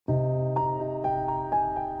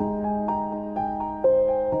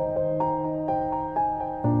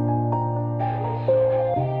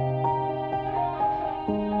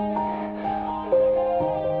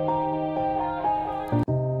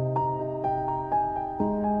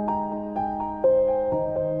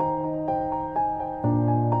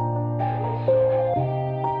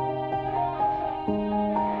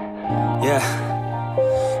Yeah.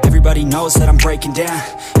 Everybody knows that I'm breaking down.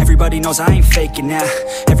 Everybody knows I ain't faking now.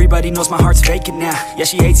 Everybody knows my heart's vacant now. Yeah,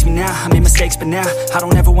 she hates me now, I made mistakes but now I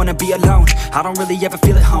don't ever wanna be alone. I don't really ever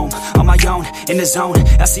feel at home. On my own, in the zone,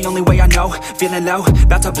 that's the only way I know. Feeling low,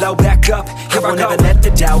 about to blow back up. Here I won't ever let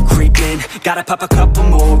the doubt creep in. Gotta pop a couple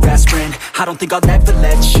more aspirin. I don't think I'll ever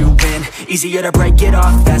let you in. Easier to break it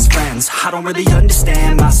off best friends. I don't really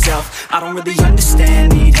understand myself. I don't really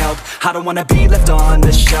understand, need help. I don't wanna be left on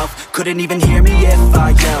the shelf. Couldn't even hear me if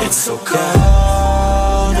I yelled. It's so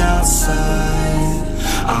cold outside,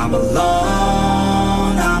 I'm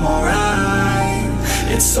alone, I'm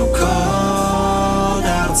alright. It's so cold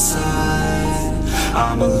outside,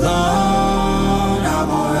 I'm alone, I'm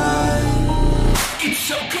alright. It's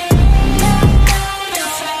so cold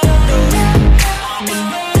outside, I'm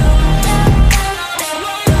alone,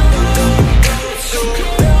 it's so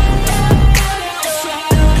cold outside, I'm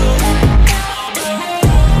alone.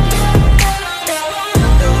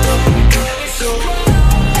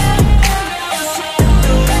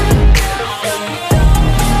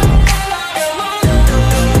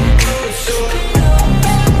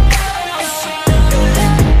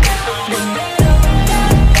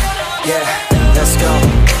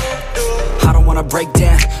 Break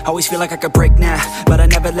down, always feel like I could break now, but I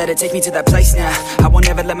never let it take me to that place now. I won't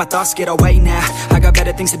ever let my thoughts get away now. I got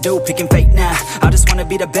better things to do, picking fate now. I just wanna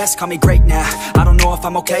be the best, call me great now. I don't know if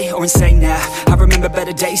I'm okay or insane now. I remember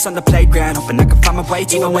better days on the playground, hoping I can find my way.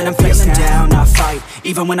 Even when I'm feeling down, I fight.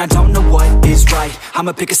 Even when I don't know what is right,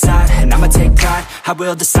 I'ma pick a side and I'ma take pride. I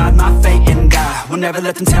will decide my fate and I will never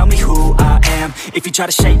let them tell me who I am. If you try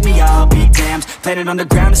to shake me, I'll be damned. Planet on the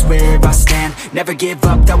ground is where I stand. Never give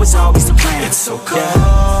up, that was always the plan. It's so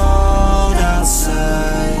cold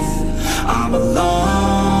outside, I'm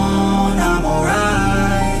alone, I'm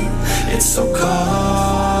alright. It's so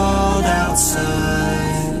cold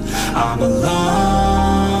outside, I'm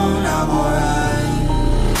alone, I'm alright.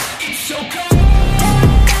 It's so cold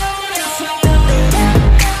outside,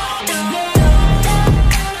 I'm alone.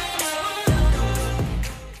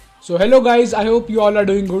 So hello guys, I hope you all are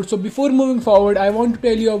doing good. So before moving forward, I want to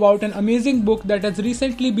tell you about an amazing book that has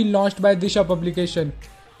recently been launched by Disha publication.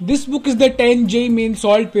 This book is the 10 JEE main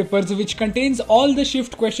solved papers, which contains all the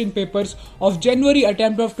shift question papers of January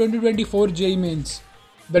attempt of 2024 JEE mains.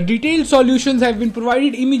 The detailed solutions have been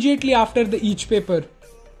provided immediately after each paper.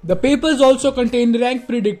 The papers also contain rank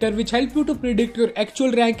predictor, which help you to predict your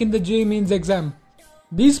actual rank in the JEE mains exam.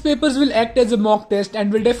 These papers will act as a mock test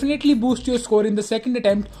and will definitely boost your score in the second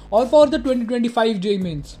attempt or for the 2025 JEE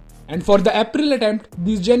mains. And for the April attempt,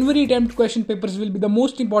 these January attempt question papers will be the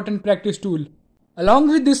most important practice tool. Along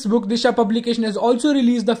with this book, Disha publication has also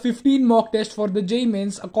released the 15 mock tests for the JEE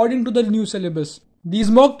mains according to the new syllabus.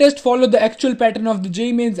 These mock tests follow the actual pattern of the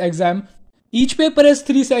JEE mains exam. Each paper has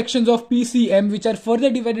 3 sections of PCM, which are further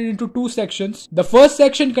divided into 2 sections. The first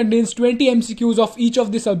section contains 20 MCQs of each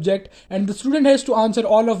of the subject and the student has to answer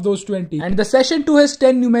all of those 20. And the session 2 has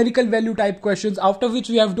 10 numerical value type questions, after which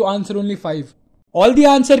we have to answer only 5. All the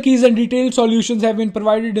answer keys and detailed solutions have been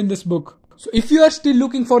provided in this book. So if you are still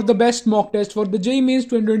looking for the best mock test for the JEE mains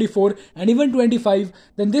 2024 and even 25,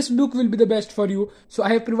 then this book will be the best for you. So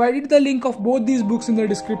I have provided the link of both these books in the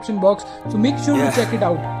description box, so make sure to check it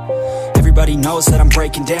out. Everybody knows that I'm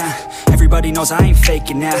breaking down. Everybody knows I ain't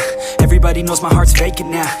faking now. Everybody knows my heart's vacant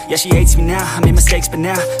now. Yeah, she hates me now, I made mistakes but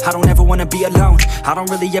now I don't ever wanna be alone. I don't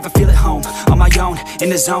really ever feel at home. On my own, in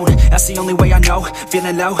the zone, that's the only way I know.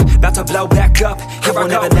 Feeling low, about to blow back up. Here I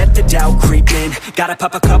won't ever let the doubt creep in. Gotta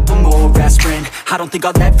pop a couple more aspirin. I don't think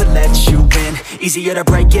I'll ever let you in. Easier to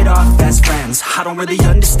break it off best friends. I don't really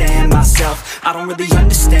understand myself. I don't really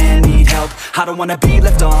understand, need help. I don't wanna be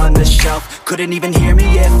left on the shelf. Couldn't even hear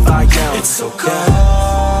me if I yelled. It's so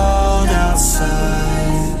cold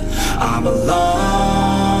outside, I'm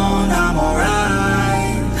alone, I'm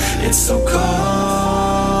alright. It's so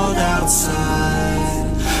cold outside,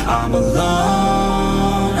 I'm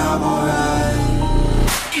alone, I'm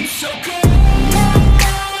alright. It's so cold.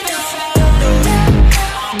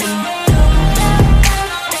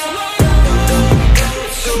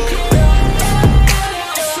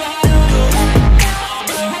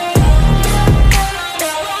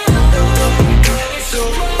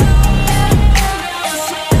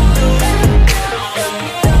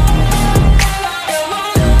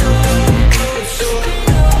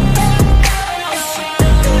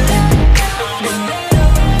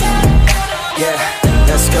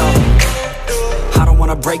 Let's go.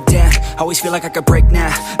 Always feel like I could break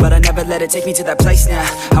now, but I never let it take me to that place now.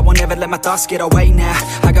 I won't ever let my thoughts get away now.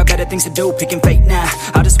 I got better things to do, picking fate now.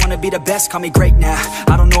 I just wanna be the best, call me great now.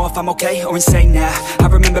 I don't know if I'm okay or insane now. I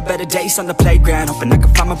remember better days on the playground, hoping I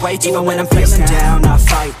can find my way to even when I'm feeling down. I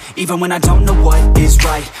fight, even when I don't know what is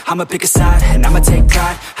right. I'ma pick a side, and I'ma take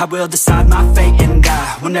pride. I will decide my fate, and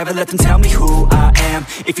I will never let them tell me who I am.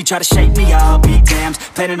 If you try to shape me, I'll be damned.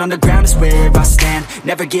 Planet on the ground is where I stand.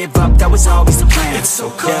 Never give up, that was always the plan. It's so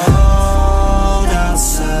cold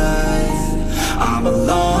outside, I'm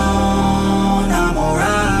alone